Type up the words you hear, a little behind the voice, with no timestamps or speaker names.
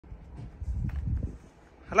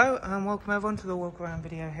Hello and welcome everyone to the walk around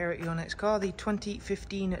video here at your next car, the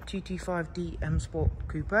 2015 225D M Sport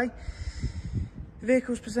Coupe. The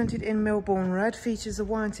vehicle is presented in Melbourne Red, features the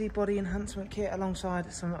YA15PBV body enhancement kit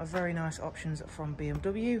alongside some very nice options from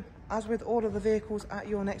BMW. As with all of the vehicles at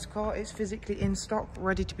your next car, it's physically in stock,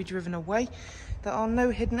 ready to be driven away. There are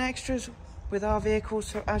no hidden extras with our vehicles,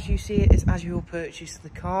 so as you see it is as you will purchase the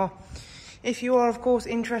car. If you are of course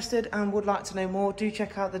interested and would like to know more, do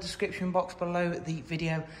check out the description box below the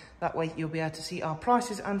video. That way you'll be able to see our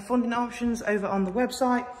prices and funding options over on the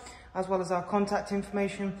website, as well as our contact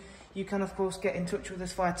information. You can of course get in touch with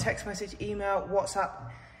us via text message, email, WhatsApp,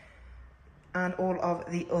 and all of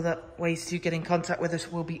the other ways to get in contact with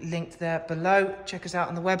us will be linked there below. Check us out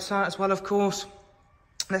on the website as well, of course.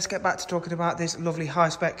 Let's get back to talking about this lovely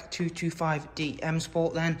high-spec 225D M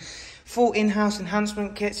Sport then. Full in-house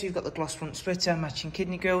enhancement kit, so you've got the gloss front splitter, matching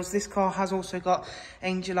kidney grills. This car has also got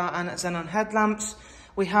Angel Eye and Xenon headlamps.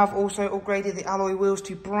 We have also upgraded the alloy wheels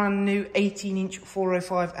to brand new 18-inch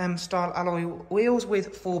 405M style alloy wheels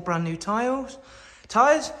with 4 brand new tyres.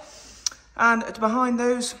 And behind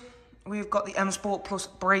those, we've got the M Sport Plus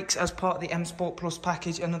brakes as part of the M Sport Plus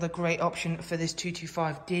package, another great option for this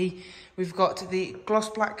 225D. We've got the gloss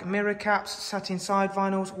black mirror caps, satin side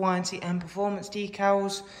vinyls, YA15PBV performance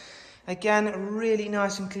decals. Again, a really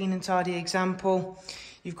nice and clean and tidy example.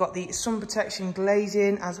 You've got the sun protection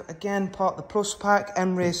glazing as again part of the Plus pack,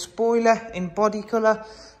 M rear spoiler in body colour,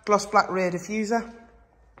 gloss black rear diffuser.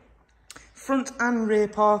 Front and rear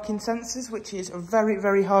parking sensors, which is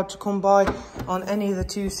very hard to come by on any of the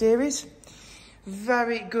 2 series.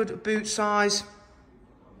 Very good boot size,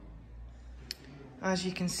 as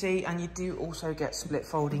you can see, and you do also get split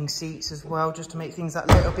folding seats as well, just to make things that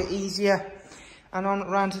little bit easier. And on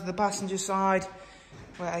around to the passenger side,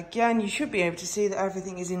 where again you should be able to see that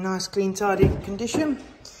everything is in nice, clean, tidy condition.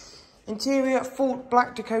 Interior, full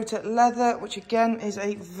black Dakota leather, which again is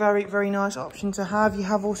a very nice option to have. You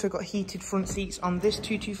have also got heated front seats on this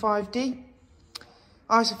 225D.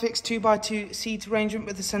 Isofix 2x2 seat arrangement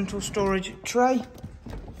with a central storage tray.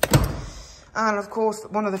 And of course,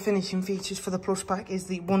 one of the finishing features for the Plus pack is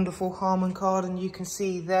the wonderful Harman card, and you can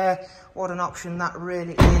see there what an option that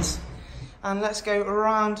really is. And let's go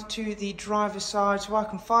around to the driver's side so I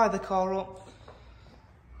can fire the car up.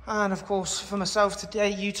 And of course, for myself today,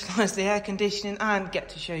 utilise the air conditioning and get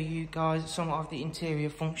to show you guys some of the interior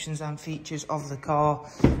functions and features of the car.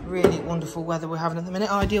 Really wonderful weather we're having at the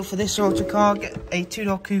minute. Ideal for this sort of car. Get a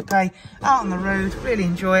 2-door coupe out on the road, really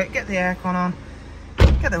enjoy it. Get the aircon on,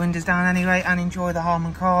 get the windows down anyway, and enjoy the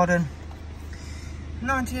Harman Kardon.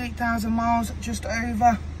 98,000 miles, just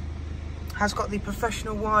over. Has got the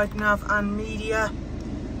professional wide nav and media,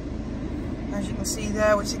 as you can see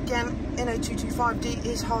there, which again in a 225D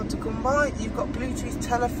is hard to come by. You've got Bluetooth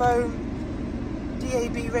telephone,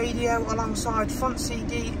 DAB radio alongside front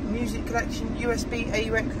CD, music collection, USB,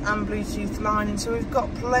 AUX and Bluetooth lining. So we've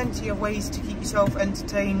got plenty of ways to keep yourself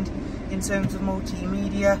entertained in terms of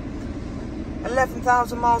multimedia.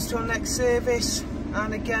 11,000 miles to our next service,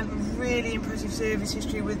 and again really impressive service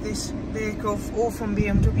history with this vehicle, all from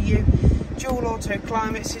BMW. Dual auto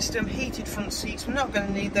climate system, heated front seats. We're not going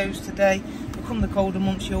to need those today, but come the colder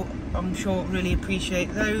months you'll, I'm sure, really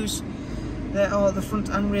appreciate those. There are the front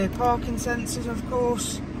and rear parking sensors, of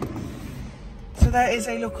course. So there is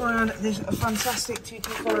a look around at this fantastic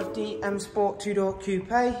 225D M Sport 2-door coupe.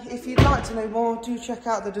 If you'd like to know more, do check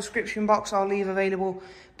out the description box I'll leave available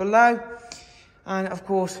below. And of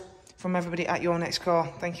course, from everybody at your next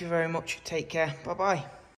car, thank you very much. Take care. Bye bye.